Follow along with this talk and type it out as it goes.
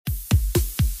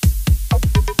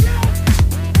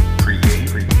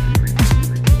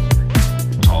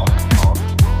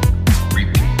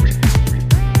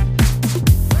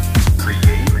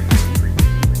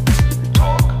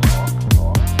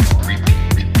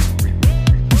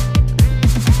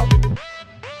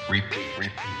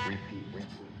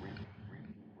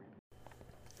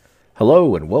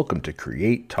Hello and welcome to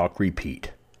Create, Talk,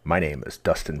 Repeat. My name is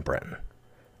Dustin Brenton.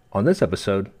 On this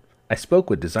episode, I spoke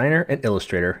with designer and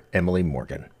illustrator Emily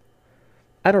Morgan.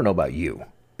 I don't know about you,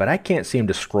 but I can't seem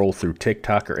to scroll through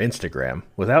TikTok or Instagram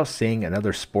without seeing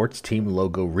another sports team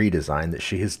logo redesign that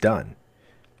she has done.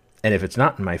 And if it's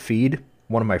not in my feed,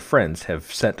 one of my friends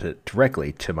have sent it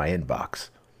directly to my inbox.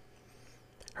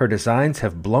 Her designs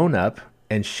have blown up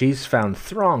and she's found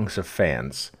throngs of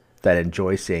fans that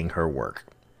enjoy seeing her work.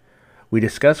 We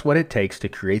discuss what it takes to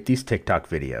create these TikTok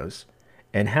videos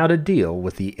and how to deal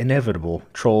with the inevitable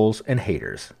trolls and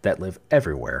haters that live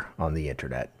everywhere on the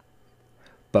internet.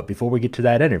 But before we get to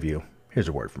that interview, here's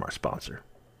a word from our sponsor.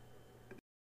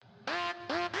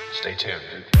 Stay tuned.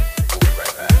 We'll be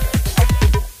right back.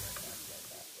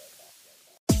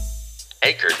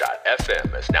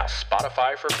 Anchor.fm is now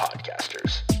Spotify for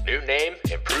podcasters. New name,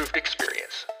 improved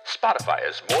experience. Spotify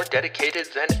is more dedicated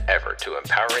than ever to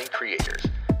empowering creators.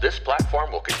 This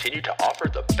platform will continue to offer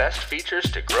the best features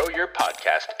to grow your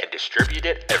podcast and distribute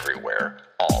it everywhere,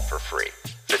 all for free.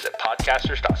 Visit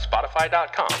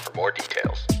podcasters.spotify.com for more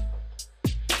details.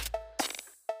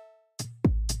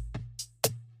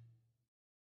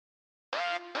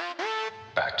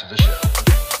 Back to the show.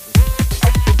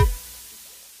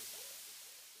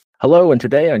 Hello, and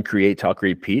today on Create, Talk,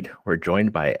 Repeat, we're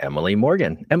joined by Emily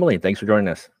Morgan. Emily, thanks for joining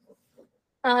us.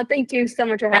 Thank you so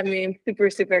much for having me. I'm super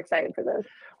excited for this.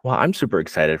 Well, I'm super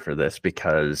excited for this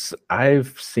because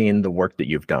I've seen the work that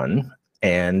you've done,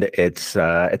 and it's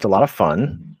a lot of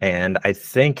fun. And I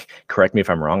think, correct me if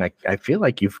I'm wrong, I feel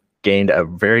like you've gained a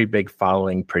very big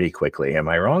following pretty quickly. Am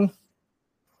I wrong?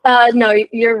 No,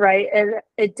 you're right.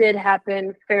 It did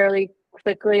happen fairly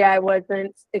quickly. I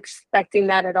wasn't expecting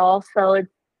that at all. So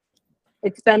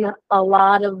it's been a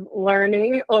lot of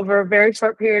learning over a very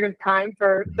short period of time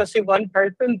for especially one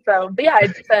person. So, but yeah,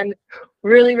 it's been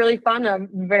really fun. I'm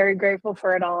very grateful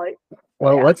for it all.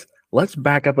 Well, yeah. let's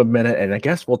back up a minute, and I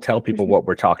guess we'll tell people what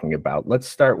we're talking about. Let's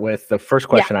start with the first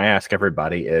question I ask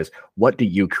everybody is, what do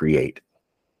you create?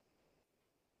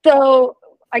 So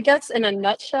I guess in a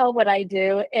nutshell, what I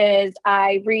do is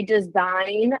I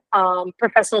redesign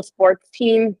professional sports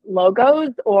team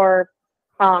logos or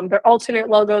their alternate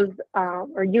logos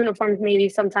or uniforms maybe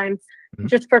sometimes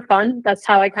just for fun. That's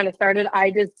how I kind of started.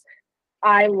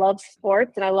 I love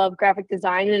sports and I love graphic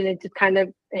design, and it just kind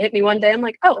of hit me one day. I'm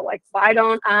like, oh, like why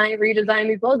don't I redesign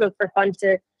these logos for fun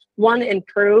to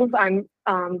improve? I'm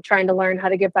trying to learn how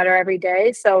to get better every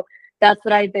day. So that's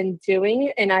what I've been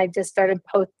doing, and I just started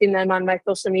posting them on my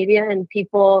social media, and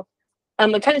people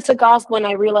it kind of took off when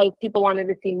I realized people wanted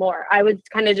to see more. I was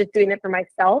kind of just doing it for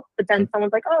myself, but then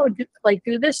someone's like, oh,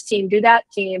 do this team, do that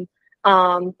team.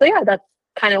 So yeah, that's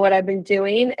kind of what I've been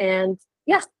doing. And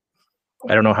yeah.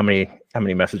 I don't know how many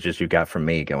messages you got from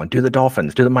me going, do the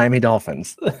Dolphins, do the Miami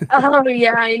Dolphins. Oh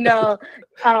yeah, I know.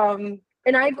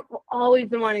 And I've always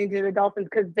been wanting to do the Dolphins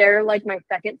because they're like my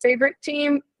second favorite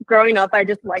team. Growing up, I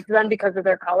just liked them because of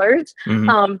their colors.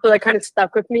 So that kind of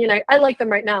stuck with me, and I like them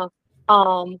right now.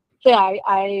 Yeah,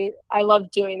 I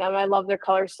love doing them. I love their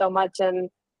colors so much,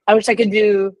 and I wish I could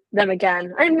do them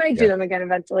again. I might do them again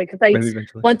eventually because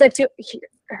once I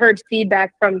heard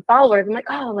feedback from followers, I'm like,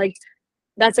 oh, like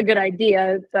that's a good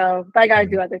idea. So but I got to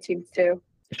do other teams too.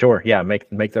 Sure. Yeah.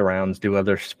 Make the rounds, do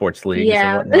other sports leagues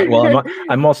Yeah. and whatnot. Well,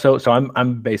 I'm also, so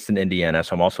I'm based in Indiana,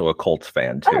 so I'm also a Colts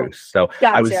fan too. Oh, so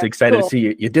gotcha. I was excited to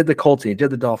see you did the Colts and you did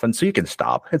the Dolphins, so you can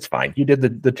stop. It's fine. You did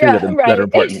the two that are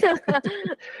important.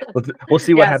 We'll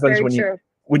see what happens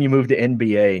when you move to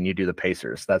NBA and you do the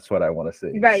Pacers. That's what I want to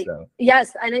see. Right. So.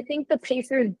 Yes. And I think the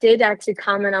Pacers did actually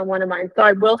comment on one of mine, so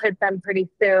I will hit them pretty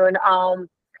soon.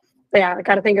 Yeah, I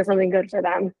got to think of something good for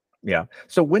them. Yeah.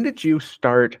 So when did you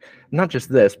start, not just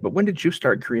this, but when did you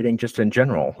start creating just in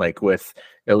general, like with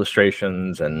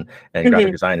illustrations and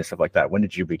graphic design and stuff like that? When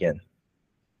did you begin?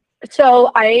 So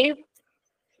I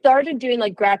started doing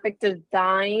like graphic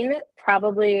design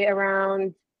probably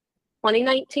around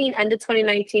 2019, end of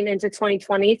 2019 into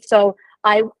 2020. So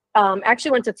I actually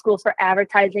went to school for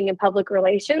advertising and public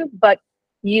relations, but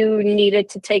you needed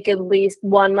to take at least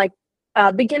one like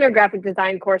beginner graphic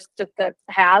design course just to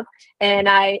have, and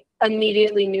I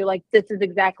immediately knew like this is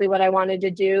exactly what I wanted to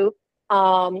do.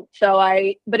 But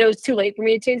it was too late for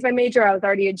me to change my major. I was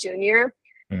already a junior.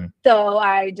 So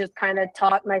I just kind of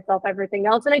taught myself everything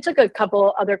else, and I took a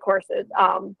couple other courses,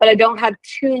 but I don't have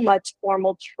too much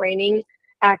formal training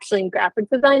actually in graphic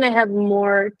design. I have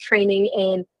more training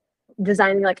in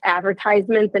designing like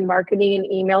advertisements and marketing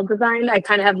and email design. I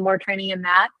kind of have more training in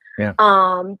that.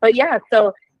 But yeah,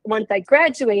 so once I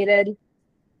graduated,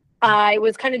 I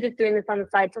was kind of just doing this on the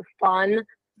side for fun.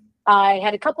 I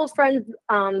had a couple of friends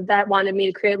that wanted me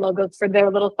to create logos for their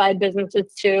little side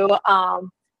businesses too.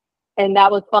 And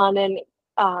that was fun. And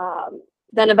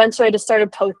then eventually I just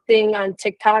started posting on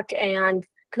TikTok, and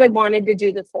because I wanted to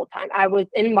do this full time. I was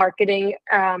in marketing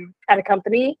at a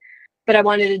company, but I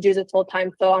wanted to do this full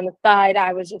time. So on the side,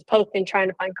 I was just posting, trying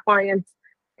to find clients.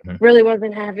 Mhm. Really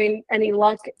wasn't having any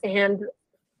luck. And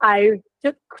I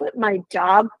just quit my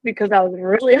job because I was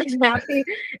really unhappy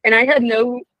and I had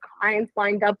no clients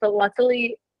lined up. But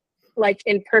luckily, like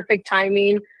in perfect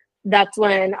timing, that's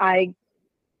when I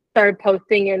started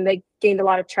posting and they gained a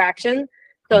lot of traction.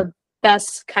 So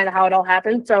that's kind of how it all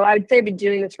happened. So I would say I've been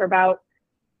doing this for about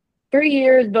 3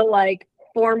 years, but like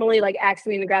formally, like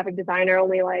actually being a graphic designer,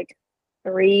 only like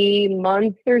 3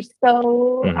 months or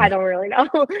so. Mhm. I don't really know.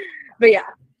 But yeah.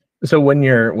 So when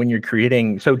you're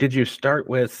creating, so did you start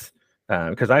with,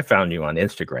 because I found you on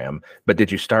Instagram, but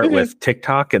did you start Mhm. with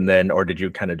TikTok and then, or did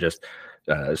you kind of just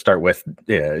start with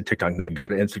TikTok,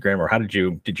 Instagram, or how were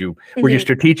you Mhm.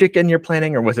 strategic in your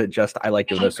planning, or was it just I like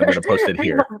doing this, so I'm going to post it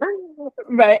here?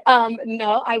 Right.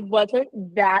 No, I wasn't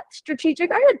that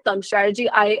strategic. I had some strategy.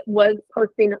 I was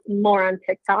posting more on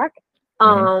TikTok. Hmm.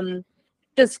 Um,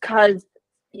 just because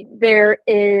there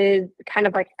is kind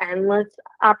of like endless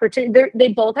opportunity.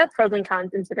 They both have pros and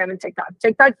cons, Instagram and TikTok.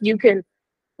 TikTok, you can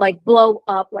like blow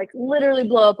up, like literally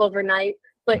blow up overnight,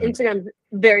 but Hmm. Instagram's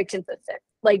very consistent.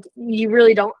 Like you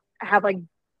really don't have like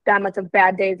that much of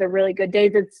bad days or really good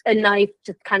days. It's a nice,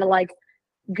 just kind of like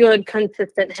good,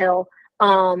 consistent hill.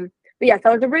 But yeah,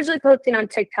 so I was originally posting on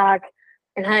TikTok,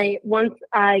 and once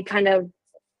I kind of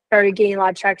started gaining a lot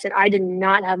of traction, I did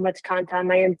not have much content on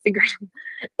my Instagram,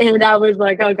 and I was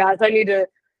like, oh gosh, I need to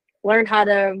learn how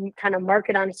to kind of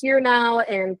market on here now,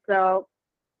 and so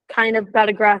kind of got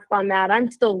a grasp on that.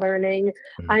 I'm still learning.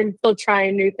 Hmm. I'm still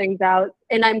trying new things out,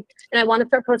 and I want to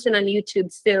start posting on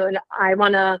YouTube soon. I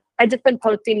just been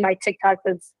posting my TikToks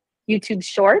as YouTube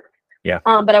shorts. Yeah.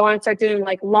 But I want to start doing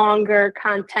like longer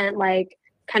content, like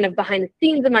kind of behind the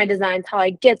scenes of my designs, how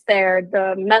I get there,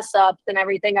 the mess ups and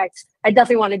everything. I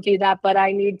definitely want to do that, but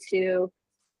I need to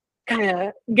kind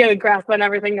of get a grasp on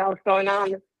everything else going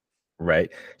on.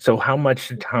 Right. So how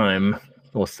much time,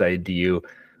 we'll say,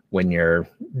 when you're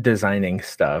designing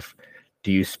stuff,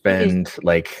 do you Mhm. spend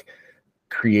like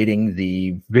creating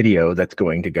the video that's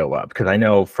going to go up? Because I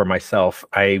know for myself,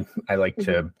 I like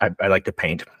Mhm. I like to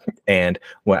paint, and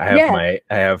when Yeah. I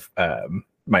have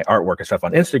my artwork and stuff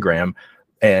on Instagram,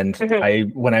 and Mhm. I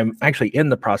when I'm actually in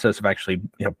the process of actually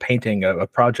painting a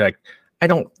project, I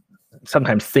don't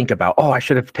sometimes think about, oh, I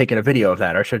should have taken a video of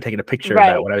that, or I should have taken a picture of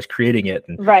that Right. when I was creating it,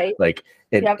 and Right. like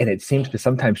it, Yep. and it seems to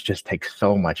sometimes just take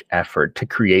so much effort to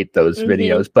create those Mhm.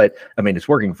 videos. But I mean, it's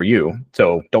working for you,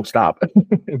 so don't stop.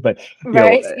 But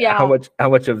Right. Yeah. how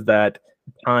much of that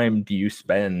time do you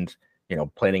spend,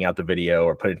 planning out the video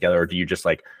or putting it together, or do you just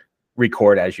like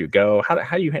record as you go? How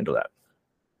do you handle that?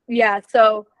 Yeah.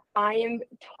 So I am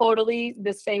totally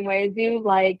the same way as you.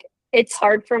 Like it's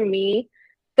hard for me.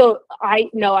 So I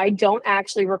no, I don't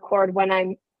actually record when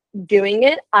I'm doing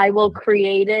it. I will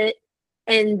create it,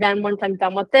 and then once I'm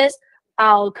done with it,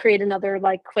 I'll create another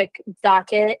like quick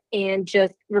docket and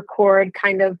just record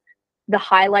kind of the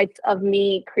highlights of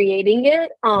me creating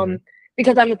it. Hmm.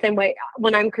 Because I'm the same way.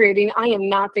 When I'm creating, I am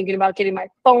not thinking about getting my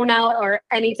phone out or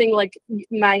anything. Like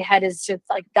my head is just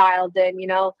like dialed in.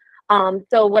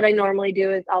 So what I normally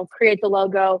do is I'll create the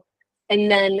logo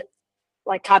and then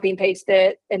like copy and paste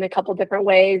it in a couple different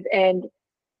ways and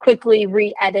quickly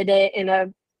re-edit it in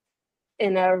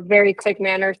a very quick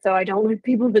manner so I don't lose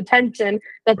people's attention.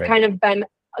 That's Right. kind of been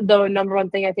the number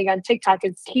one thing I think on TikTok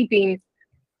is keeping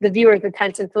the viewer's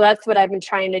attention. So that's what I've been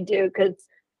trying to do because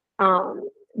um,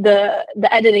 the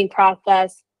editing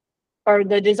process or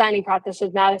the designing process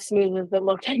is not as smooth as it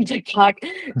looks on TikTok.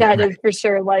 That is Right. for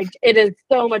sure. Like it is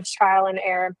so much trial and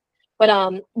error. But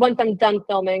once I'm done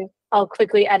filming, I'll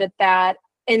quickly edit that.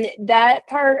 And that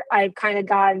part I've kind of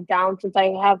gotten down since I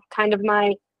have kind of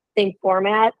my same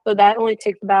format. So that only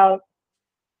takes about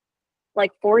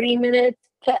like 40 minutes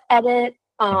to edit.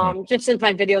 Hmm. Just since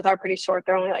my videos are pretty short,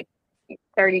 they're only like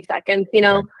 30 seconds.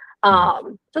 Right.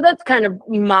 Hmm. So that's kind of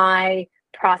my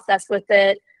process with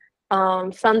it.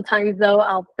 Sometimes though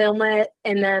I'll film it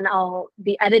and then I'll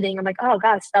be editing. I'm like, oh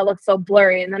gosh, that looks so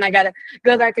blurry. And then I gotta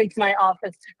go back into my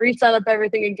office, reset up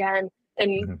everything again.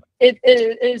 And Hmm. it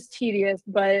is tedious,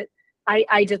 but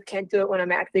I just can't do it when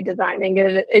I'm actually designing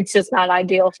it. It's just not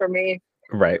ideal for me.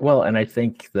 Right. Well, and I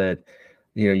think that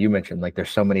you mentioned like there's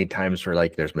so many times where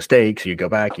like there's mistakes, you go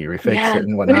back, you refix Yeah. it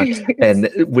and whatnot.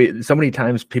 And so many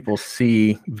times people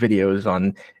see videos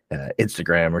on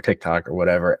Instagram or TikTok or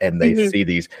whatever, and they Hmm. see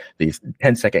these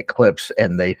 10-second clips,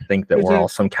 and they think that we're Hmm. all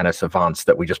some kind of savants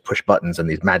that we just push buttons and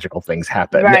these magical things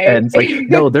happen. Right. And it's like,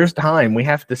 no, there's time. We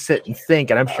have to sit and think.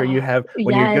 And I'm sure you Oh, have,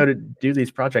 when you yes. go to do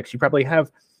these projects, you probably have,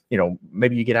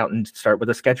 maybe you get out and start with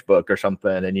a sketchbook or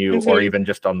something, and or Hmm. even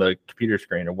just on the computer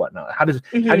screen or whatnot. How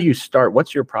Hmm. do you start?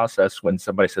 What's your process when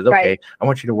somebody says, Right. okay, I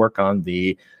want you to work on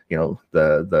the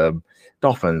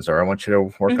Dolphins, or I want you to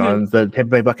work Hmm. on the Tampa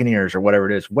Bay Buccaneers, or whatever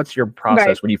it is? What's your Right.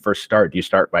 process when you first start? Do you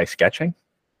start by sketching?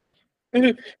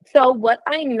 Hmm. So what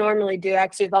I normally do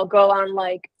actually is I'll go on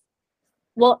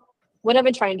well, what I've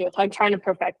been trying to do is I'm trying to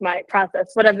perfect my process.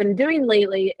 What I've been doing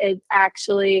lately is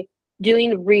actually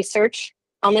doing research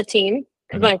on the team.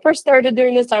 Because Mhm, when I first started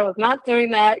doing this, I was not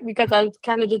doing that because I was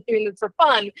kind of just doing this for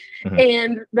fun. mhm,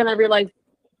 And then I realized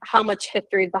how much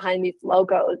history is behind these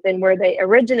logos and where they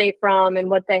originate from and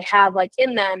what they have like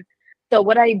in them. So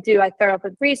what I do, I start off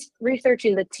with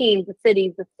researching the teams, the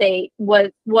cities, the state,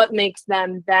 what makes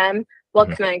them them, what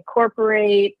mhm. can I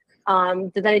incorporate,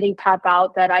 does anything pop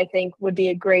out that I think would be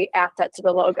a great asset to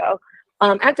the logo?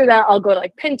 After that, I'll go to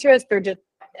like Pinterest or just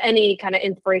any kind of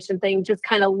inspiration thing, just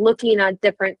kind of looking at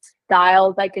different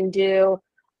styles I can do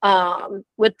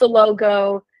with the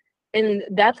logo. And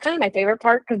that's kind of my favorite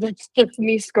part because it's just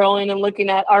me scrolling and looking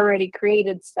at already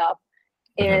created stuff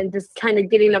Mhm. and just kind of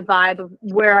getting a vibe of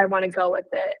where I want to go with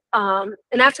it.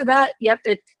 And after that, yep,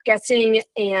 it's sketching.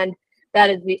 And that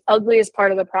is the ugliest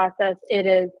part of the process. It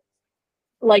is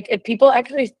like if people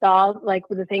actually saw like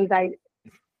the things I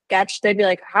sketched, they'd be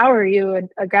like, "How are you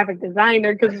a graphic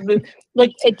designer?" Because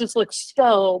like it just looks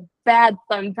so bad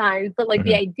sometimes. But like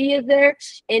the Mhm. idea is there,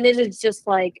 and it is just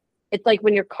like it's like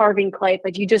when you're carving clay. It's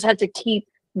like you just have to keep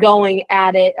going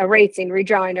at it, erasing, Yeah.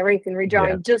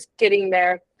 redrawing, just getting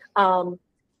there. And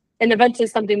eventually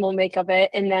something will make of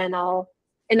it, and then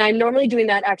and I'm normally doing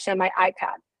that actually on my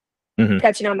iPad, Mhm.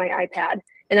 sketching on my iPad,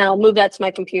 and then I'll move that to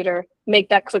my computer, make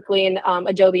that quickly in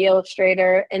Adobe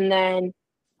Illustrator, and then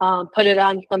put it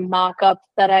on some mock-ups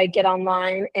that I get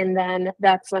online, and then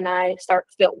that's when I start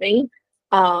filming.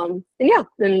 And yeah,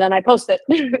 and then I post it.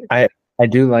 I I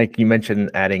do like you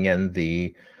mentioned adding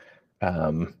in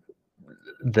um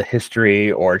the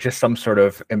history or just some sort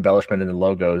of embellishment in the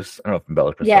logos. I don't know if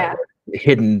embellishment's the right Yeah. word.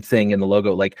 Hidden thing in the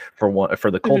logo, like for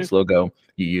the Hmm. Colts logo,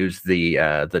 you use the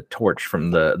torch from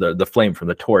the flame from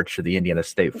the torch of the Indiana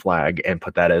state flag and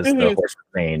put that as the Hmm. horse's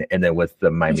mane. And then with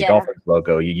the Miami Yeah. Dolphins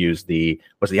logo, you use the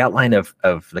outline of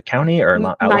the county or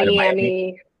outline of Miami.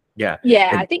 Miami. Yeah,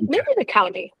 Yeah, I and think maybe the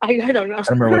county. I don't know. I don't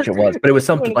remember which it was, but it was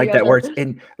something One or the like that where other. it's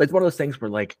in like one of those things where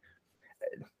like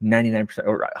 99%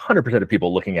 or 100% of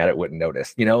people looking at it wouldn't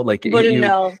notice, like Wouldn't you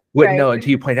know. wouldn't Right. know until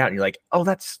you point out and you're like, oh,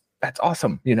 that's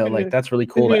awesome. Like Hmm. that's really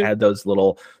cool to Hmm. add those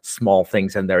little small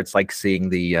things in there. It's like seeing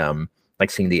the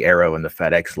arrow in the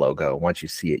FedEx logo. Once you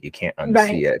see it, you can't Right.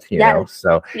 unsee it. Yes.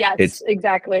 So Yes. it's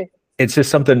Exactly. it's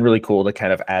just something really cool to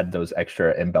kind of add those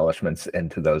extra embellishments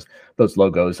into those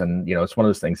logos. And it's one of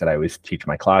those things that I always teach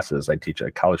my classes. I teach a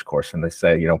college course, and they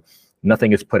say,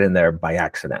 nothing is put in there by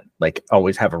accident. Like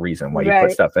always have a reason why you put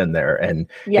Right. stuff in there, and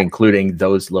Yes. including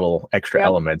those little extra Yep.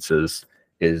 elements is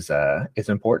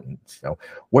important. So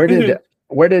where Hmm. did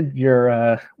where did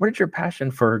your passion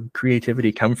for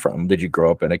creativity come from? Did you grow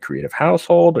up in a creative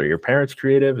household, or your parents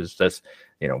creative? Is this,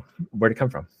 where did it come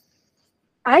from?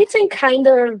 I think kind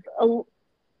of,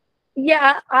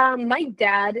 yeah. My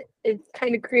dad is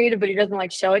kind of creative, but he doesn't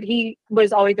like show it. He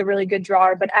was always a really good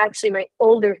drawer, but actually, my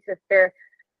older sister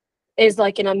is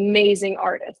like an amazing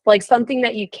artist, like something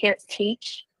that you can't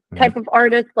teach Mhm. type of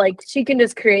artist. Like she can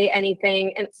just create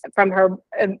anything and from her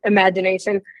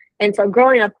imagination. And so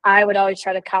growing up, I would always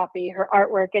try to copy her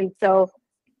artwork. And so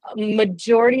a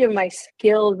majority of my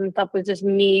skills and stuff was just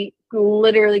me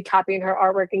literally copying her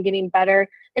artwork and getting better.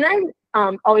 And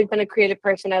I've always been a creative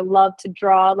person. I love to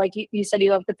draw. Like you said,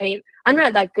 you love to paint. I'm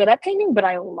not that good at painting, but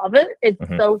I love it. It's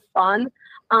Mhm. so fun.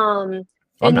 Um,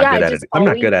 I'm and not yeah, good I at just it. I'm not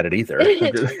always good at it either.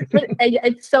 I'm just- but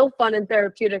it's so fun and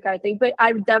therapeutic, I think. But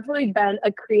I've definitely been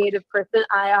a creative person.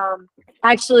 I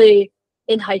actually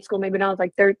in high school, maybe when I was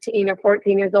like 13 or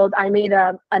 14 years old, I made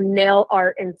a nail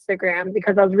art Instagram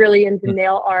because I was really into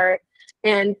nail art.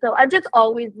 And so I've just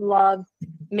always loved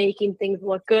making things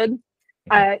look good.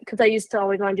 Because I used to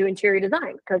always want to do interior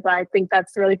design because I think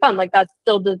that's really fun. Like that's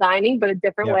still designing, but a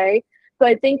different yeah. way. So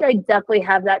I think I definitely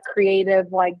have that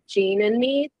creative like gene in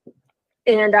me,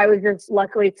 and I was just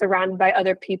luckily surrounded by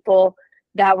other people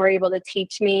that were able to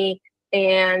teach me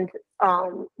and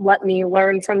let me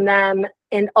learn from them.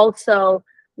 And also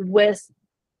with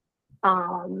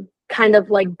kind of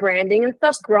like branding and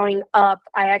stuff. Growing up,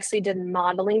 I actually did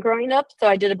modeling growing up. So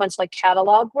I did a bunch of like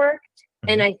catalog work.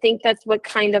 And Mhm. I think that's what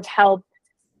kind of helped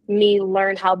me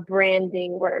learn how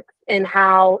branding works and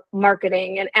how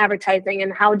marketing and advertising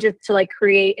and how just to like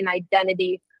create an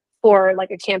identity for like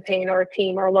a campaign or a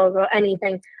team or a logo,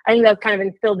 anything. I think that's kind of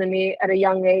instilled in me at a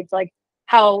young age, like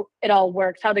how it all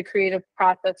works, how the creative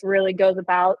process really goes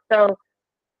about. So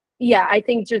yeah, I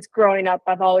think just growing up,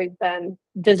 I've always been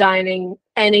designing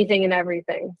anything and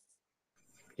everything.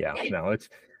 Yeah, no, it's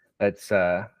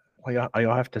well,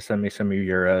 you'll have to send me some of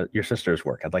your sister's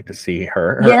work. I'd like to see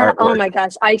her Yeah. Oh artwork. my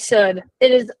gosh, I should.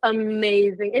 It is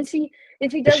amazing, and she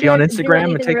Is she on doesn't do Instagram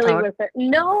and anything really TikTok? with it.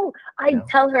 No, I No.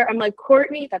 tell her, I'm like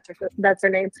Courtney. That's her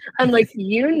name. I'm like,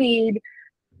 you need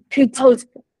to post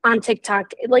on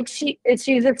TikTok. Like she's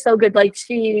just so good. Like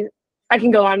I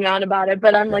can go on and on about it,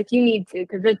 but I'm Yeah, like, you need to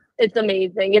because it's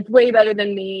amazing. It's way better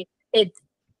than me. It's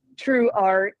true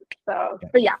art. So, yeah,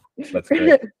 but yeah, that's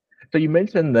great. So you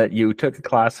mentioned that you took a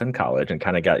class in college and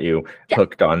kind of got you yeah.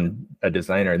 hooked on a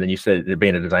designer. And then you said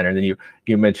being a designer, and then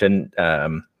you mentioned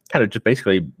kind of just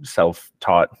basically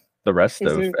self-taught the rest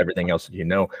of Mhm. everything else that you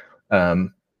know.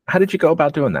 How did you go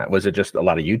about doing that? Was it just a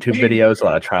lot of YouTube videos, a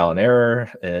lot of trial and error?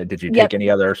 Did you take Yep. any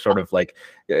other sort of like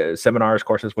seminars,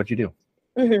 courses? What'd you do?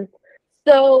 Mhm.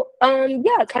 So,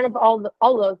 yeah, kind of all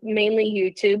those, mainly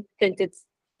YouTube since it's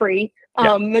free,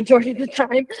 Yeah. majority of the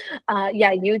time.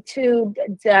 Yeah, YouTube,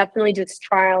 definitely just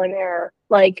trial and error.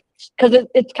 Like, because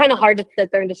it's kind of hard to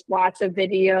sit there and just watch a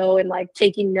video and like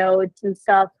taking notes and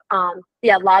stuff.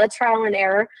 Yeah, a lot of trial and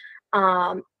error.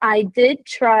 I did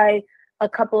try a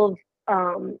couple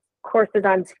of courses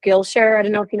on Skillshare. I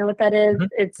don't know if you know what that is. Mhm.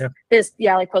 It's Yeah. this,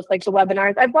 yeah, like post like the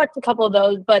webinars. I've watched a couple of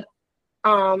those, but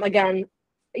again,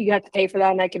 you have to pay for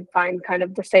that, and I can find kind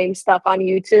of the same stuff on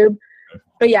YouTube.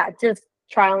 But yeah, just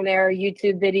trial and error,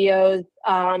 YouTube videos,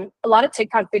 a lot of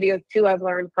TikTok videos too. I've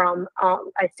learned from.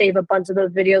 I save a bunch of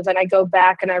those videos and I go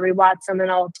back and I rewatch them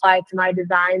and I'll apply it to my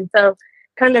design. So,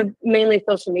 kind of mainly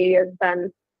social media has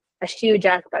been a huge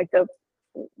aspect of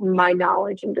my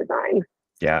knowledge in design.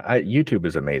 Yeah, YouTube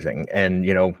is amazing, and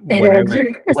It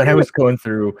when I is. was going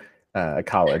through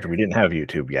college, we didn't have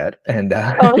YouTube yet, and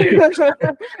Oh.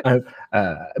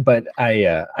 I, but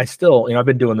I still, I've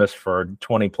been doing this for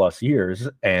 20 plus years,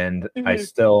 and I Mhm.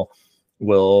 still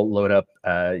will load up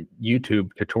YouTube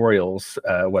tutorials,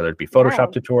 whether it be Yeah.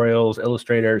 Photoshop tutorials,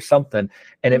 Illustrator, something,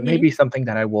 and it may Hmm. be something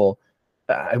that I will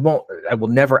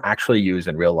never actually use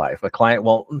in real life. A client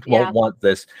won't Yeah. want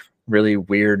this really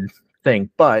weird thing,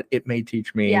 but it may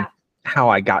teach me Yeah. how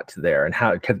I got to there and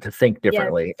how to think Yes.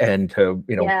 differently and to,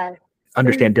 Yes.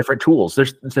 understand different tools.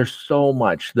 There's so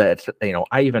much that,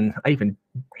 I even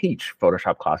teach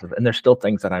Photoshop classes, and there's still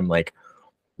things that I'm like,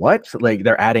 what? Like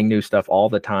they're adding new stuff all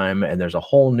the time, and there's a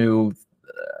whole new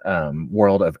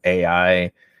world of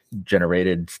AI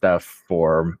generated stuff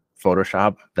for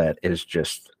Photoshop that is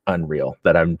just unreal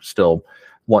that I'm still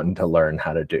wanting to learn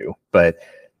how to do. But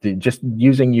just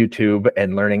using YouTube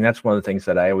and learning, that's one of the things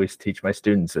that I always teach my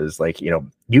students is like, you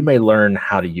may learn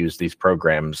how to use these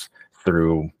programs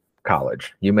through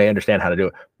college. You may understand how to do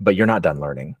it, but you're not done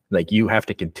learning. Like you have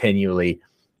to continually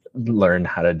learn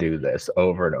how to do this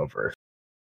over and over.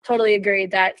 Totally agree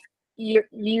that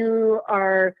you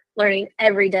are learning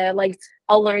every day. Like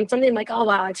I'll learn something like, oh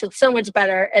wow, I feel so much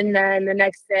better. And then the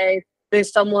next day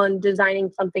there's someone designing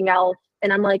something else.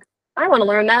 And I'm like, I want to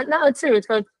learn that now too.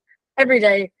 So it's every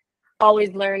day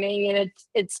always learning, and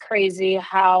it's crazy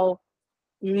how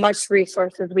much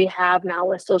resources we have now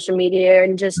with social media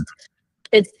and just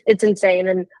it's insane.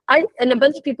 And a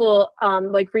bunch of people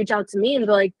like reach out to me and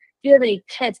be like, do you have any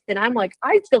tips? And I'm like,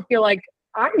 I still feel like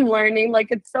I'm learning. Like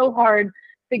it's so hard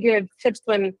to give tips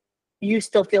when you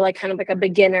still feel like kind of like a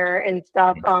beginner and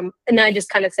stuff. And I just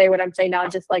kind of say what I'm saying now,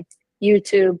 just like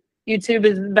YouTube. YouTube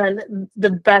has been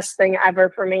the best thing ever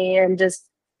for me, and just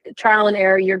trial and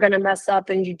error. You're gonna mess up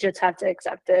and you just have to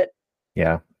accept it.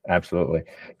 Yeah, absolutely.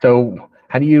 So,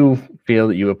 how do you feel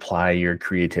that you apply your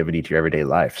creativity to your everyday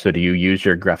life? So, do you use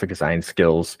your graphic design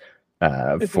skills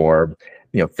Mhm. for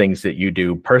things that you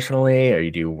do personally, or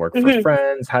you do work for Mhm.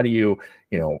 friends? How do you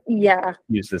Yeah.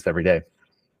 use this every day?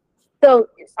 So,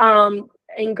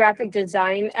 in graphic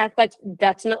design aspects,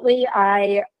 definitely.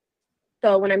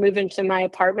 So when I moved into my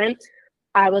apartment,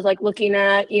 I was like looking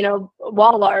at,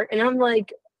 wall art, and I'm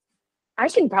like, I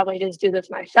can probably just do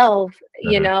this myself,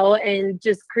 Hmm. and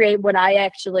just create what I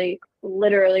actually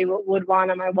literally would want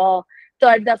on my wall. So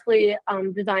I've definitely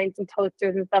designed some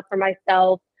posters and stuff for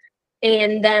myself.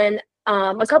 And then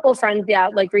a couple of friends, yeah,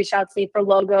 like reached out to me for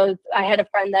logos. I had a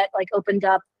friend that like opened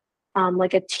up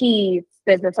like a tea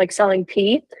business, like selling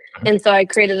tea. And so I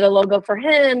created a logo for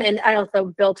him, and I also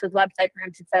built his website for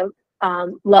him since I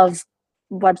love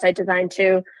website design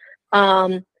too.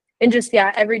 And just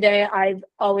every day I've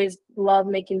always loved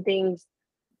making things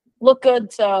look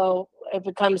good. So if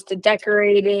it comes to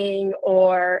decorating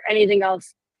or anything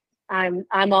else, I'm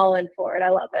all in for it. I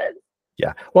love it.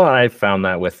 Yeah. Well, I found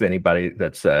that with anybody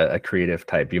that's a creative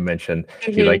type. You mentioned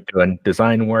you like doing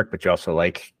design work, but you also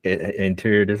like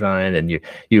interior design, and you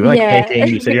like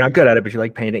painting. You said you're not good at it, but you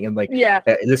like painting. And like,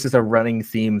 this is a running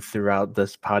theme throughout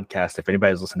this podcast. If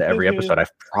anybody's listened to every episode,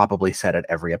 I've probably said it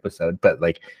every episode, but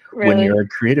like when you're a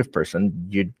creative person,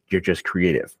 you're just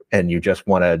creative and you just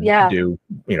want to do,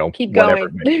 keep whatever.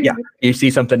 going. You see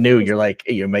something new. You're like,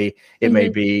 it may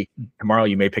be tomorrow,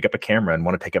 you may pick up a camera and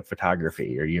want to take up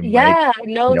photography, or you might,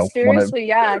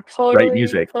 seriously, totally, write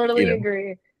music, totally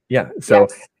agree. So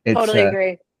it's totally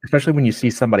agree. Especially when you see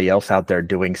somebody else out there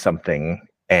doing something,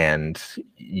 and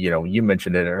you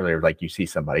mentioned it earlier, like you see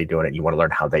somebody doing it and you want to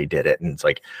learn how they did it, and it's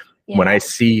like when I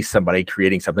see somebody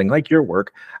creating something like your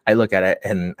work, I look at it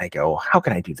and I go, how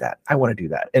can I do that? I want to do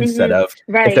that, instead of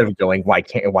going, why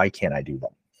can't I do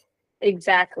that?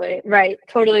 Exactly. Right.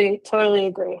 Totally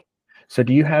agree. So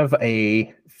do you have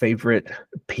a favorite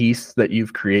piece that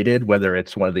you've created, whether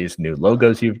it's one of these new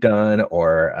logos you've done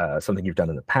or something you've done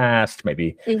in the past,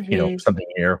 maybe, something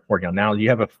you're working on now? Do you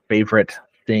have a favorite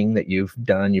thing that you've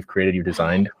done, you've created, you've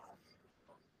designed?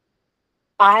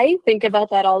 I think about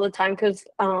that all the time because,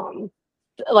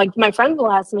 like, my friends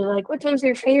will ask me, like, which one's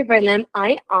your favorite? And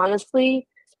I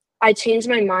change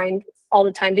my mind all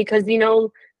the time because,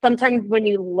 sometimes when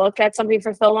you look at something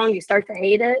for so long, you start to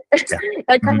hate it.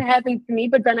 That kind of happens to me,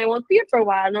 but then I won't see it for a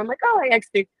while. And I'm like, oh,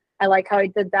 I like how I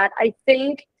did that. I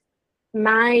think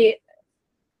my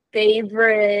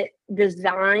favorite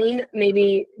design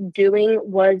maybe doing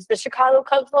was the Chicago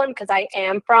Cubs one, because I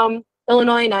am from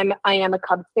Illinois and I am a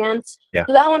Cubs fan. So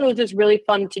that one was just really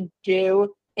fun to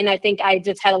do. And I think I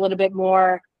just had a little bit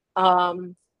more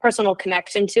personal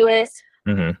connection to it.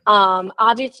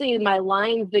 Obviously my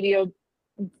Lions video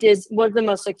was the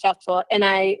most successful, and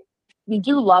I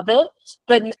do love it,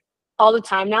 but all the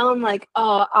time now I'm like,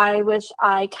 oh, I wish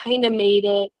I kind of made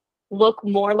it look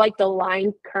more like the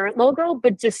Lions current logo,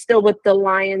 but just still with the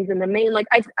Lions in the main. Like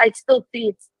I still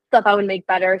see stuff I would make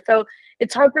better. So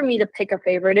it's hard for me to pick a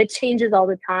favorite. It changes all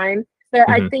the time, but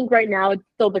I think right now it's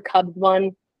still the Cubs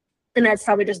one, and that's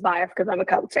probably just biased because I'm a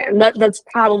Cubs fan. That's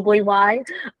probably why.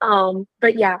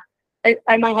 But yeah,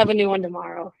 I might have a new one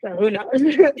tomorrow, so who knows?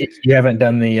 You haven't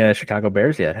done the Chicago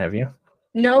Bears yet, have you?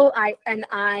 No,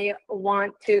 I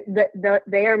want to.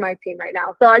 They are my team right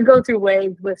now. So I go through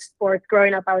waves with sports.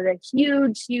 Growing up, I was a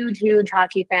huge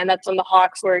hockey fan. That's when the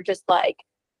Hawks were just like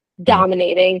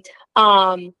dominating.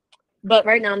 But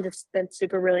right now I'm just been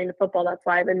super really into football. That's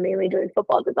why I've been mainly doing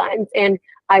football designs, and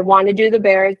I want to do the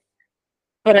Bears,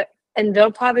 and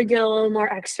they'll probably get a little more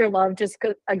extra love just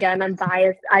because, again, I'm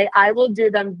biased. I will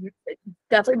do them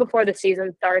definitely before the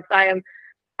season starts.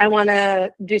 I want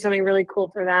to do something really cool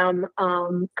for them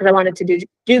because I wanted to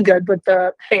do good with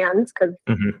the fans, because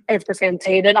if the fans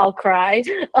hate it, I'll cry.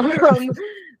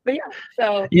 But yeah,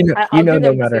 so I'll do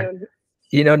them soon.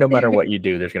 No matter what you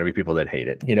do, there's going to be people that hate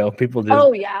it. People just.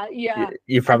 Oh yeah.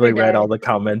 You probably read all the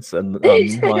comments and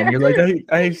online. You're like,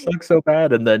 I suck so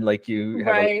bad, and then like you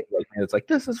have it's like,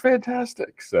 this is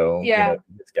fantastic. So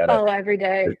it's gotta. Every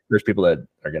day. There's people that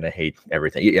are going to hate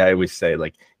everything. Yeah, I always say,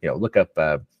 like, look up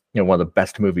one of the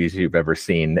best movies you've ever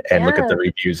seen, and look at the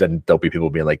reviews, and there'll be people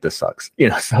being like, this sucks.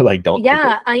 So like, don't.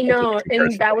 I know.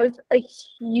 And that was a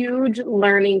huge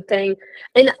learning thing.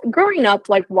 And growing up,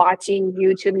 like watching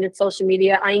YouTube and social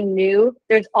media, I knew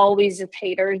there's always just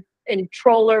haters and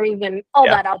trollers and all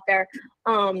that out there.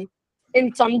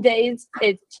 And some days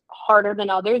it's harder than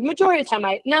others. Majority of the time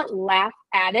I not laugh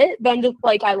at it, but I'm just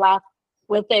like, I laugh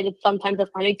with it. It's sometimes a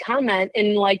funny comment,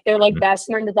 and like they're like best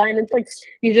in design. It's like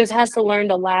you just have to learn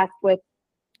to laugh with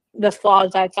the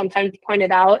flaws I sometimes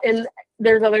pointed out. And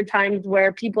there's other times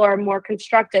where people are more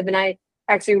constructive, and I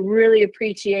actually really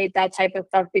appreciate that type of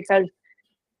stuff, because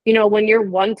when you're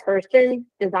one person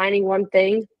designing one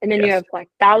thing and then you have like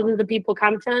thousands of people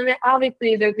commenting on it,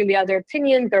 obviously there's gonna be other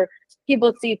opinions or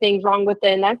people see things wrong with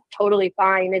it, and that's totally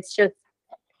fine. It's just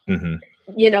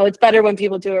it's better when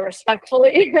people do it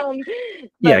respectfully.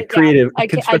 Creative. I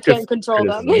can't control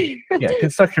criticism. them.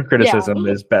 Constructive criticism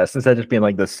is best, instead of just being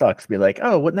like, this sucks. Be like,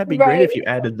 oh, wouldn't that be great if you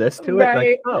added this to it?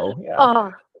 Like, oh yeah.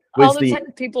 All the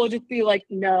time people just be like,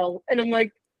 no, and I'm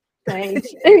like,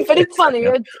 thanks. But it's funny.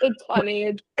 It's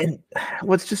funny. And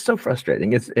what's just so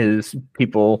frustrating is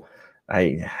people.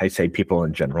 I say people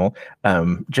in general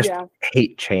just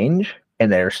hate change.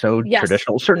 and they're so Yes.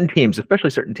 traditional. Certain teams, especially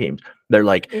certain teams, they're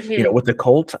like, Mhm. with the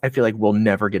Colts, I feel like we'll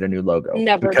never get a new logo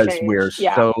Never because we're change.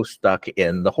 Yeah. so stuck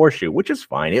in the horseshoe, which is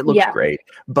fine. It looks Yeah. great,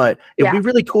 but it would Yeah. be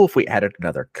really cool if we added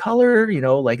another color.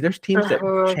 Like there's teams that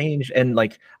Uh-huh. change, and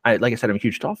like I said, I'm a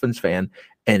huge Dolphins fan,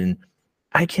 and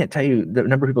I can't tell you the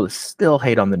number of people that still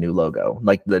hate on the new logo,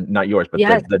 like not yours, but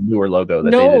Yes. the newer logo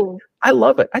that they did. No, I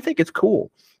love it. I think it's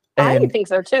cool. I And think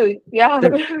so too. Yeah.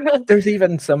 there's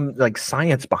even some like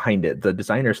science behind it. The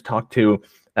designers talked to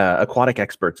aquatic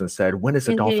experts and said, when is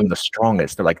a dolphin Mhm. the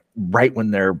strongest? They're like, right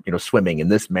when they're swimming in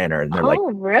this manner, and they're like,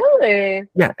 Oh, really?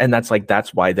 yeah, and that's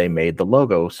why they made the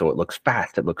logo, so it looks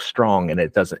fast, it looks strong, and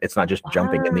it's not just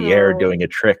jumping in the air Wow. doing a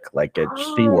trick like at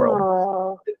SeaWorld.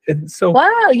 Oh. And so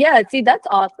Wow. Yeah. See, that's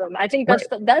awesome. I think right.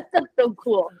 that's so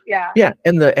cool. Yeah. Yeah,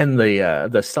 and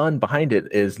the sun behind it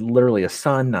is literally a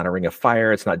sun, not a ring of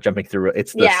fire. It's not jumping through.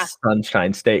 It's the Yeah.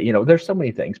 sunshine state. There's so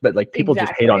many things, but like people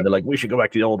just hate on it. Exactly. They're like, we should go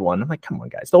back to the old one. I'm like, come on,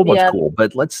 guys, the old one's Yeah. cool,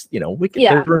 but let's we can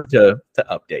Yeah. there's room to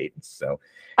update. So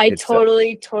I it's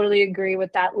totally agree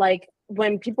with that. Like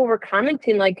when people were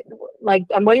commenting, like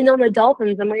I'm waiting on the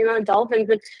Dolphins, and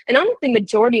honestly,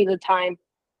 majority of the time,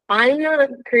 I'm not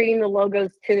creating the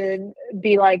logos to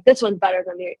be like this one's better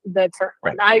than the current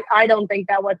one. I don't think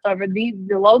that whatsoever. The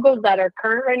logos that are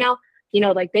current right now,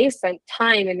 like they spent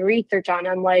time and research on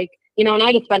them, like and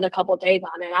I just spend a couple of days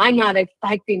on it. I'm not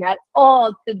expecting at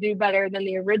all to do better than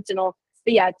the original.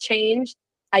 But yeah, change.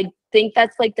 I think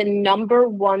that's like the number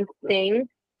one thing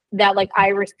that like I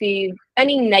receive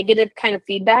any negative kind of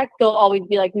feedback, they'll always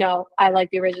be like, no, I like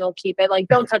the original, keep it. Like,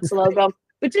 don't touch the logo,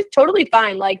 which is totally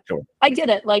fine. Like, sure. I get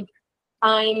it. Like,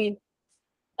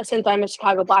 since I'm a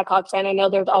Chicago Blackhawks fan, I know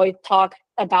there's always talk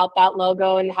about that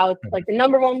logo and how it's like the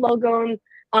number one logo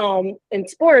in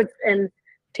sports, and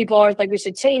people are always like, we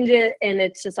should change it. And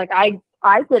it's just like, I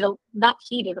get not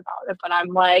heated about it, but I'm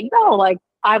like, no, like,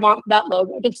 I want that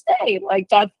logo to stay. Like,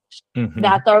 that's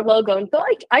our logo. And so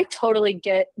I totally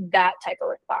get that type of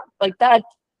response. Like that,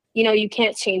 you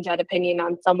can't change that opinion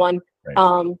on someone.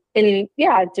 Right. And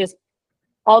yeah, just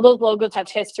all those logos have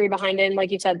history behind it. And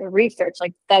like you said, the research,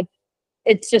 like that,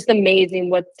 it's just amazing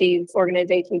what these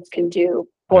organizations can do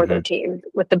for their teams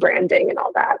with the branding and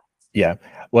all that. Yeah.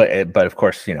 Well, but of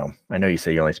course, I know you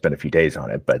say you only spent a few days on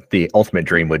it, but the ultimate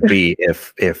dream would be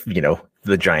if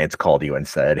the Giants called you and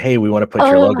said, hey, we want to put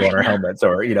your logo on our helmets,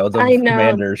 or, the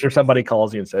Commanders or somebody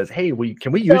calls you and says, hey,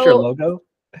 can we use your logo?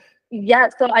 Yeah.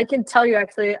 So I can tell you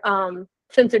actually,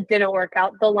 since it didn't work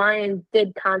out, the Lions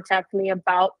did contact me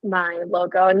about my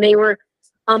logo, and they were,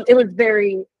 it was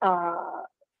very,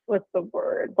 what's the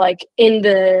word? Like in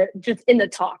the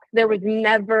talk, there was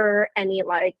never any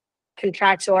like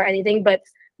contractual or anything, but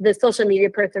the social media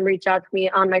person reached out to me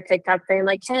on my TikTok saying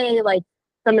like, hey, like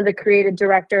some of the creative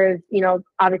directors,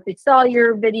 obviously saw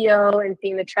your video and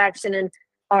seeing the traction and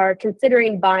are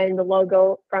considering buying the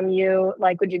logo from you.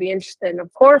 Like, would you be interested? And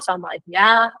of course, I'm like,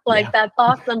 yeah, that's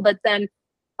awesome. But then,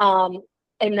 and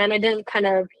then I didn't kind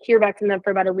of hear back from them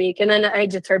for about a week. And then I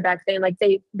just heard back saying like,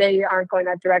 they aren't going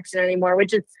that direction anymore,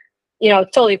 which is,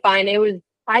 totally fine.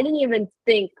 I didn't even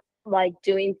think like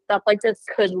doing stuff like this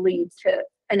could lead to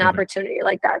an opportunity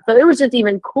like that. So it was just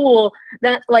even cool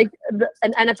that like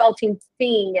an NFL team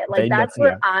seeing it. Like that's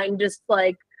where I'm just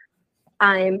like,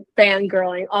 I'm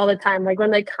fangirling all the time. Like when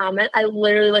they comment, I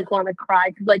literally like want to cry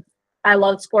because like I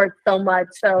love sports so much.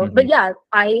 So, but yeah,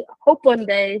 I hope one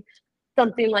day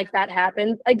something like that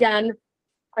happens. Again,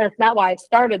 that's not why I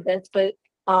started this, but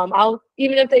I'll,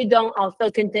 even if they don't, I'll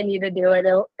still continue to do it.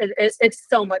 It's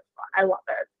so much fun. I love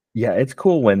it. Yeah, it's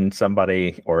cool when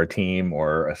somebody or a team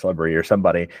or a celebrity or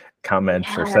somebody comments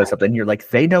or says something. You're like,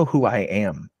 they know who I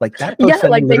am. Like that person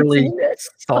like literally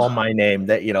saw my name.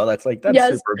 That's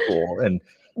super cool. And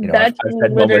that's I've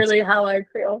had literally how I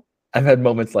feel. I've had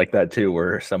moments like that too,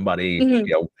 where somebody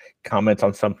comments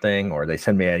on something, or they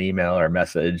send me an email or a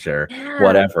message or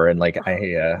whatever. And like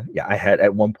I had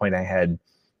at one point,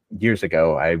 years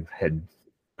ago, I had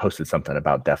posted something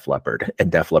about Def Leppard,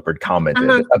 and Def Leppard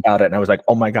commented about it, and I was like,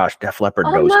 oh my gosh, Def Leppard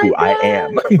knows who I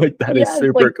am. Like that is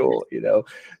super cool,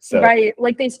 So right,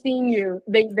 like they've seen you,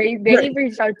 they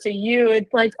reach out to you.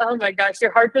 It's like, oh my gosh,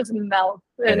 your heart just melts,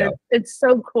 and it's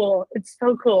so cool. It's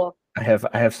so cool. I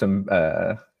have some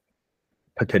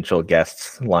potential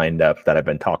guests lined up that I've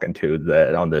been talking to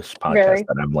that on this podcast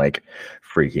that I'm like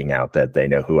freaking out that they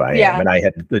know who I am. And I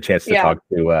had the chance to talk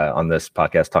to on this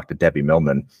podcast, talk to Debbie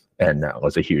Millman, and that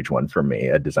was a huge one for me,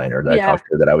 a designer that I talked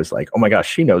to that I was like, oh my gosh,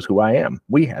 she knows who I am.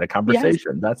 We had a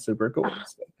conversation. That's super cool.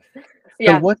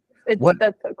 So,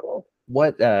 that's so cool.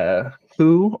 What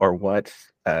who or what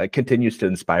continues to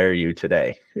inspire you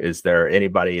today? Is there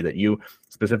anybody that you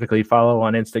specifically follow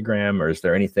on Instagram, or is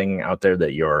there anything out there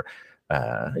that you're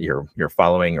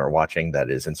following or watching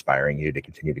that is inspiring you to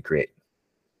continue to create?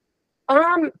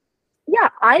 Yeah,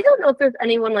 I don't know if there's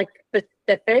anyone like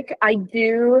specific. I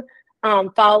do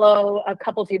follow a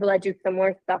couple people that do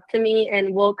similar stuff to me,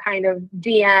 and we'll kind of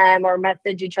DM or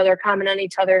message each other, comment on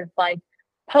each other's like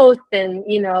posts, and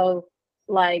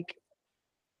like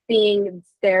seeing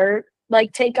their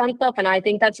like take on stuff. And I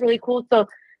think that's really cool. So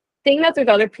seeing that there's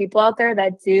other people out there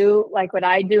that do like what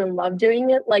I do and love doing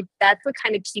it, like that's what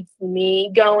kind of keeps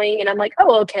me going. And I'm like,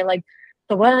 oh, okay, like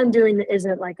so what I'm doing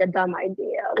isn't like a dumb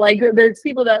idea. Like there's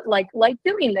people that like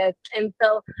doing this. And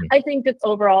so I think just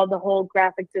overall the whole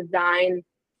graphic design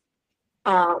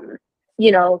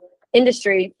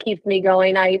industry keeps me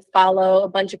going. I follow a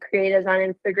bunch of creatives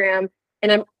on Instagram,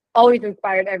 and I'm always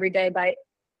inspired every day by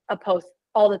a post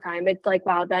all the time. It's like,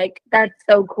 wow, like that's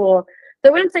so cool. So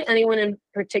I wouldn't say anyone in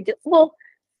particular. Well,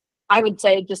 I would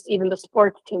say just even the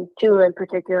sports team too in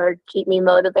particular keep me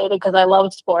motivated because I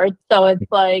love sports. So it's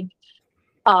like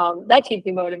that keeps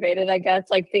me motivated, I guess,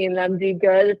 like seeing them do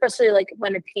good, especially like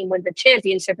when a team wins a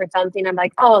championship or something. I'm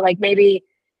like, oh, like maybe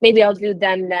I'll do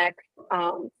them next.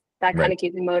 That kind of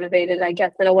keeps me motivated, I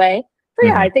guess, in a way. So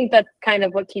yeah, I think that's kind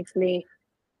of what keeps me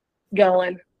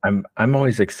going. I'm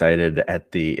always excited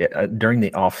at the during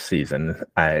the off season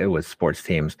with sports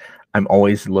teams. I'm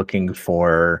always looking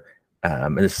for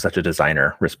and this is such a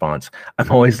designer response.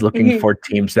 I'm always looking for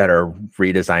teams that are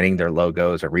redesigning their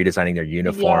logos or redesigning their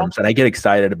uniforms, and I get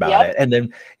excited about it. And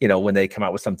then when they come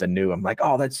out with something new, I'm like,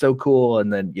 oh, that's so cool.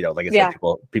 And then like I said,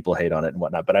 people hate on it and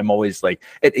whatnot. But I'm always like,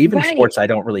 even sports I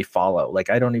don't really follow. Like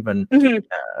I don't even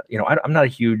I'm not a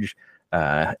huge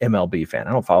MLB fan.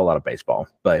 I don't follow a lot of baseball,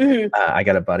 but I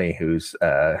got a buddy who's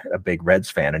a big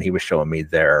Reds fan, and he was showing me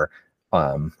their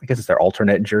I guess it's their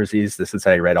alternate jerseys, the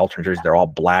Cincinnati Red alternate jerseys. They're all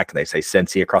black and they say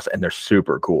Cincy across it, and they're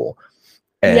super cool.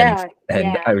 And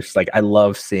I was like, I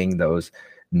love seeing those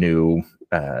new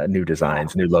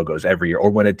designs, new logos every year. Or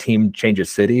when a team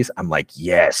changes cities, I'm like,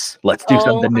 yes, let's do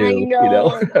something new.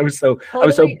 I was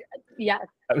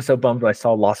so bummed when I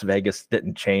saw Las Vegas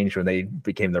didn't change when they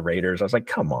became the Raiders. I was like,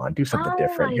 come on, do something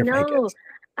different.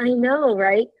 I know,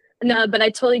 right? No, but I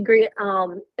totally agree.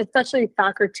 Especially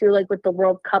soccer too, like with the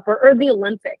World Cup or the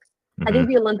Olympics. I think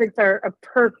the Olympics are a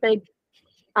perfect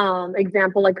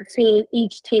example, like seeing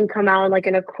each team come out like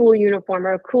in a cool uniform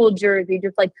or a cool jersey,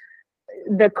 just like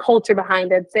the culture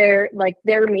behind it,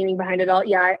 their meaning behind it all.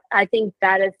 Yeah, I think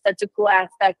that is such a cool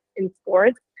aspect in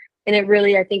sports, and it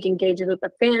really, I think, engages with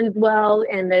the fans well.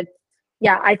 And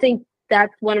I think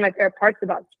that's one of my favorite parts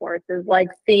about sports is like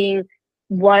seeing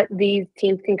what these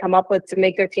teams can come up with to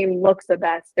make their team look the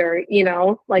best, or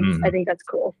I think that's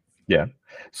cool. Yeah.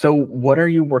 So what are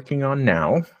you working on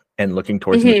now and looking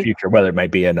towards in the future, whether it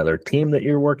might be another team that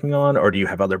you're working on, or do you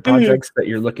have other projects that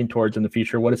you're looking towards in the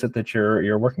future? What is it that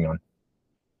you're working on?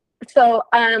 So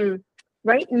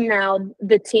right now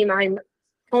the team I'm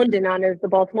honed in on is the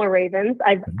Baltimore Ravens.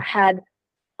 I've had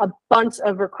a bunch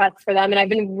of requests for them, and I've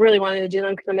been really wanting to do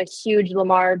them because I'm a huge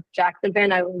Lamar Jackson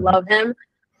fan. I love him.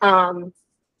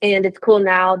 And it's cool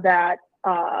now that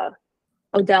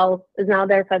Odell is now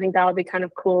there, so I think that'll be kind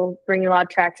of cool, bringing a lot of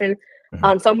traction.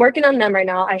 So I'm working on them right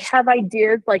now. I have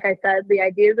ideas, like I said, the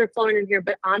ideas are flowing in here,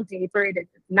 but on paper it is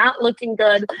not looking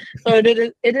good. So it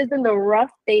is in the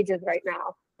rough stages right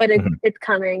now, but it's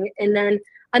coming. And then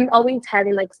I'm always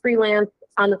having like freelance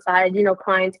on the side,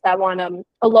 clients that want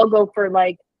a logo for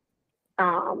like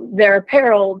their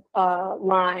apparel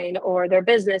line or their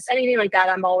business, anything like that.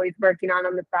 I'm always working on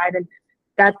the side, and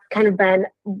that's kind of been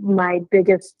my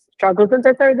biggest struggle since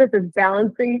I started this, is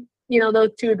balancing, those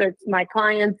two. There's my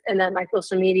clients and then my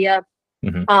social media.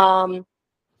 And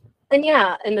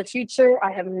yeah, in the future,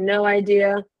 I have no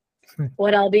idea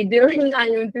what I'll be doing. I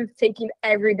am just taking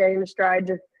every day in stride,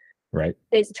 just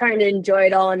trying to enjoy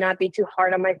it all and not be too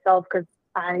hard on myself, because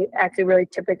I actually really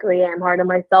typically am hard on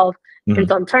myself. And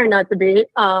so I'm trying not to be.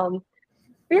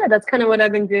 Yeah, that's kind of what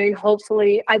I've been doing.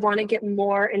 Hopefully, I want to get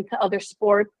more into other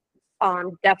sports.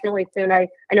 Definitely soon. I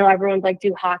know everyone's like,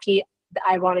 do hockey.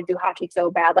 I want to do hockey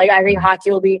so bad. Like I think hockey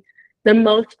will be the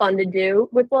most fun to do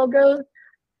with logos.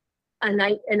 And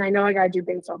I know I gotta do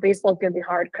baseball. Baseball's gonna be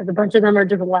hard because a bunch of them are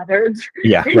just letters.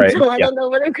 Yeah, right. So I don't know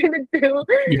what I'm gonna do.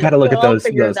 You got to look at those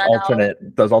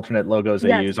alternate logos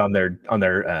they use on their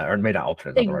or maybe not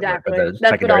alternate, exactly. but the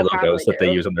secondary logos that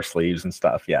they use on their sleeves and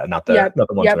stuff. Yeah, not the ones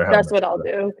on their helmets. That's what I'll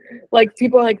do. Like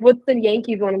people are like, "What's the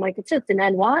Yankees one?" I'm like, "It's just an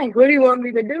NY. What do you want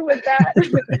me to do with that?"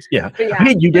 Yeah. I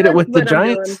mean, you did it with the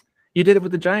Giants. You did it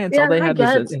with the Giants. All Yeah, they I had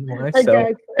was guess. in Y. I So,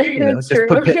 guess. That's just true.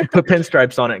 put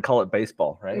pinstripes on it and call it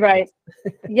baseball, right? Right.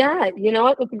 Yeah, you know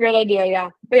what? That's a great idea. Yeah.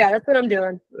 But yeah, that's what I'm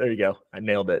doing. There you go. I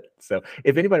nailed it. So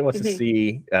if anybody wants to Mhm.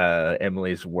 see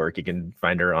Emily's work, you can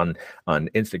find her on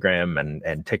Instagram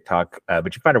and TikTok. But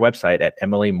you can find her website at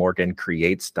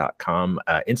emilymorgancreates.com.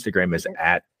 Instagram is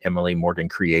at Emily Morgan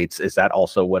Creates. Is that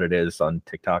also what it is on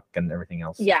TikTok and everything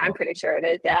else? Yeah, as well? I'm pretty sure it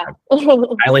is. Yeah. I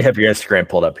only have your Instagram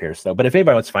pulled up here. So, but if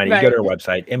anybody wants to find it, you go Right. to her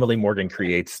website,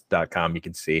 emilymorgancreates.com. You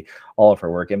can see all of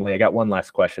her work. Emily, I got one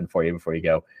last question for you before you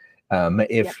go.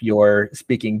 If you're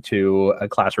speaking to a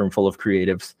classroom full of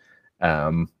creatives,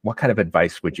 what kind of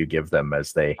advice would you give them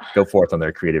as they go forth on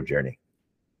their creative journey?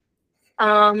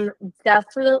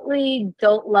 Definitely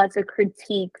don't let the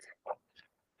critique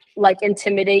like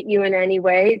intimidate you in any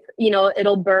way. You know,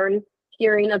 it'll burn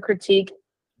hearing a critique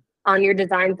on your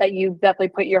designs that you definitely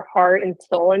put your heart and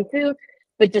soul into,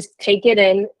 but just take it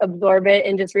in, absorb it,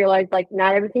 and just realize like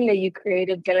not everything that you create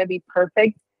is gonna be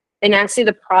perfect. And actually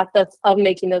the process of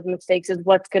making those mistakes is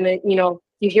what's gonna, you know,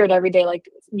 you hear it every day, like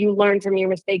you learn from your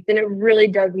mistakes and it really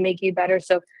does make you better.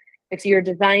 So if you're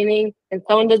designing and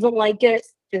someone doesn't like it,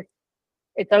 just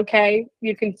it's okay.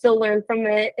 You can still learn from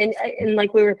it. And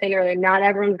like we were saying earlier, not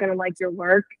everyone's gonna like your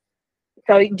work.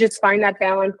 So you just find that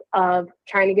balance of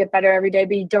trying to get better every day,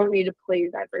 but you don't need to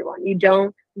please everyone. You don't,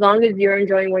 as long as you're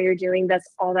enjoying what you're doing, that's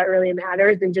all that really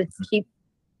matters. And just keep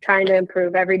trying to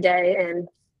improve every day and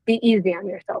be easy on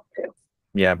yourself too.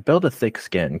 Yeah, build a thick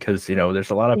skin because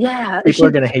there's a lot of Yeah. people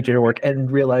are going to hate your work,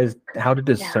 and realize how to Yeah.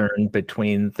 discern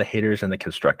between the haters and the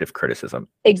constructive criticism.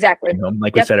 Exactly.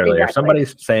 Like we said earlier, if exactly.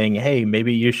 somebody's saying, "Hey,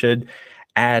 maybe you should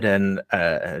add an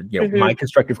my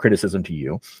constructive criticism to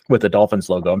you with the Dolphins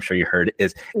logo," I'm sure you heard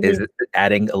is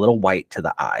adding a little white to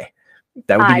the eye.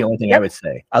 That would be the only thing I would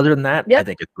say. Other than that, I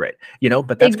think it's great.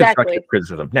 But that's constructive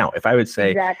criticism. Now, if I would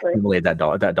say, Emily, that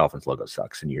Dolphins logo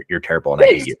sucks and you're terrible and I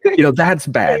hate you, that's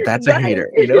bad. That's a hater.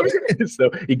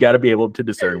 So you got to be able to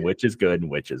discern which is good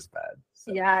and which is bad.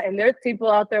 So. Yeah, and there's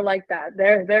people out there like that.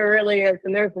 There really is,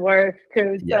 and there's worse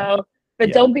too. Yeah. So.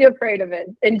 But don't be afraid of it,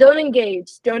 and don't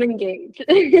engage. Don't engage.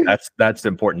 That's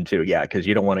important too. Yeah, because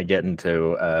you don't want to get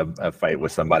into a fight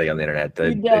with somebody on the internet.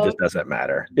 It just doesn't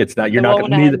matter. It's not. You're not.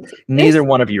 Neither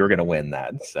one of you are going to win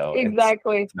that. So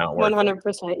exactly. It's not worth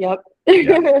 100%. Yep.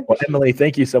 Yeah. Well, Emily,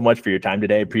 thank you so much for your time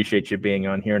today. Appreciate you being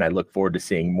on here, and I look forward to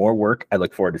seeing more work. I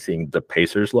look forward to seeing the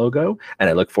Pacers logo, and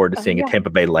I look forward to seeing a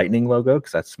Tampa Bay Lightning logo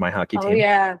because that's my hockey team. Oh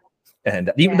yeah.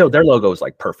 And even though their logo is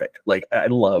like perfect, like I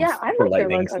love for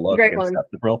Lightning's look and stuff.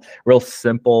 Real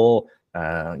simple,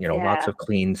 lots of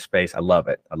clean space. I love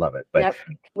it. But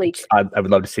I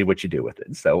would love to see what you do with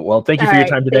it. So, well, thank you for your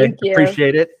time today.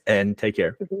 Appreciate it, and take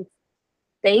care.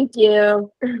 Thank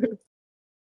you.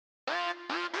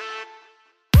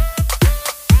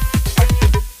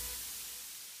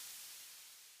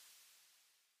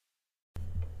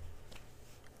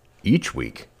 Each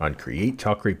week on Create,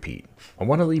 Talk, Repeat, I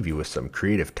want to leave you with some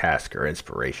creative task or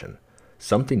inspiration,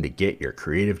 something to get your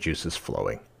creative juices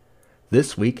flowing.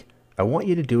 This week, I want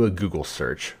you to do a Google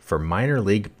search for minor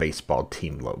league baseball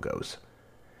team logos.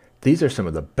 These are some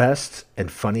of the best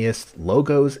and funniest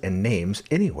logos and names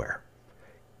anywhere.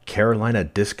 Carolina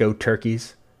Disco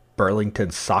Turkeys,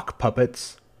 Burlington Sock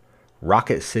Puppets,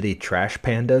 Rocket City Trash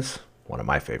Pandas, one of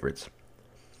my favorites,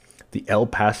 the El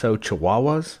Paso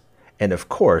Chihuahuas, and of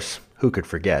course, who could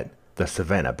forget, the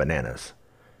Savannah Bananas.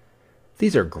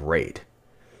 These are great.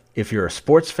 If you're a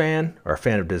sports fan or a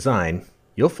fan of design,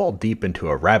 you'll fall deep into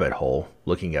a rabbit hole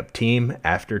looking up team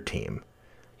after team.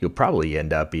 You'll probably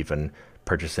end up even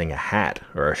purchasing a hat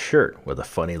or a shirt with a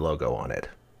funny logo on it.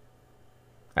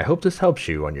 I hope this helps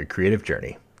you on your creative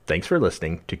journey. Thanks for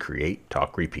listening to Create,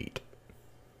 Talk, Repeat.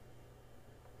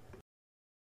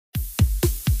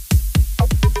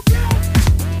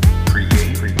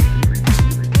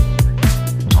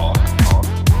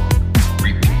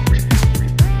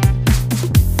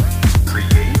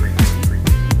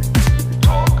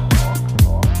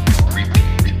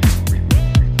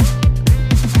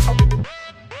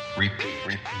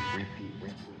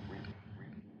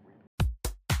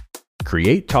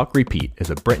 Create, Talk, Repeat is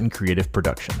a Brenton Creative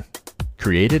production.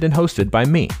 Created and hosted by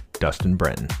me, Dustin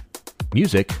Brenton.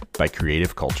 Music by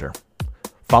Creative Culture.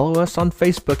 Follow us on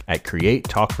Facebook at Create,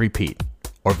 Talk, Repeat,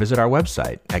 or visit our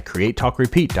website at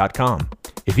createtalkrepeat.com.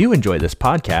 If you enjoy this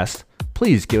podcast,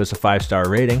 please give us a 5-star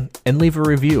rating and leave a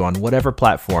review on whatever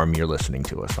platform you're listening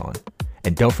to us on.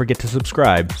 And don't forget to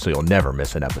subscribe so you'll never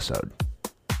miss an episode.